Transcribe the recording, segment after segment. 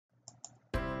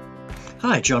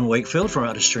Hi, John Wakefield from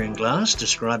Artistry in Glass,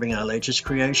 describing our latest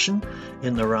creation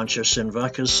in the Rancho San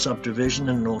Vacas subdivision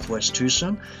in northwest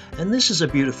Tucson. And this is a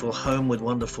beautiful home with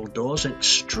wonderful doors and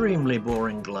extremely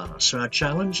boring glass. So our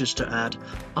challenge is to add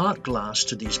art glass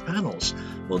to these panels.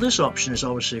 Well, this option is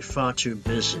obviously far too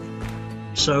busy.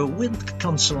 So with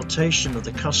consultation of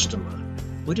the customer,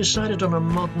 we decided on a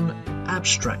modern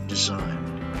abstract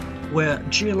design where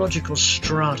geological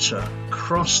strata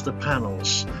cross the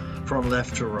panels from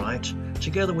left to right,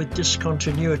 together with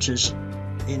discontinuities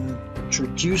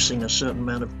introducing a certain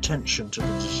amount of tension to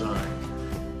the design.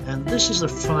 And this is the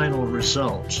final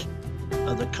result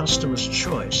of the customer's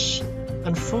choice.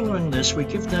 And following this, we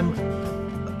put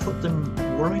them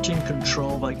right in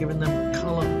control by giving them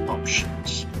color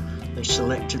options. They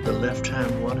selected the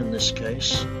left-hand one in this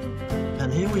case.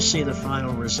 And here we see the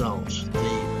final result.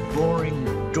 The boring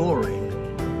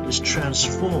dooring is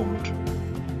transformed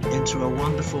into a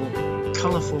wonderful,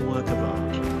 colourful work of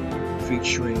art,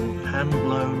 featuring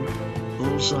hand-blown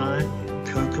bullseye,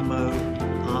 Kokomo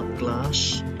art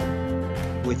glass,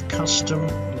 with custom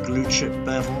glue chip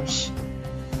bevels,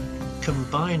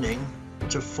 combining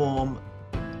to form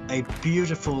a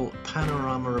beautiful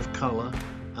panorama of colour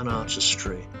and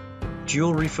artistry,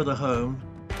 jewellery for the home,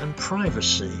 and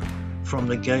privacy from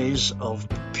the gaze of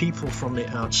people from the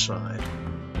outside.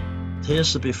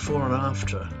 Here's the before and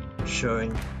after,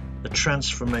 showing the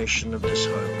transformation of this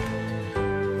home.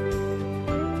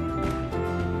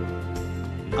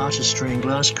 Artistry in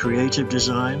Glass, creative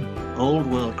design, old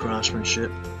world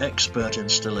craftsmanship, expert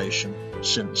installation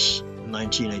since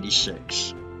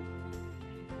 1986.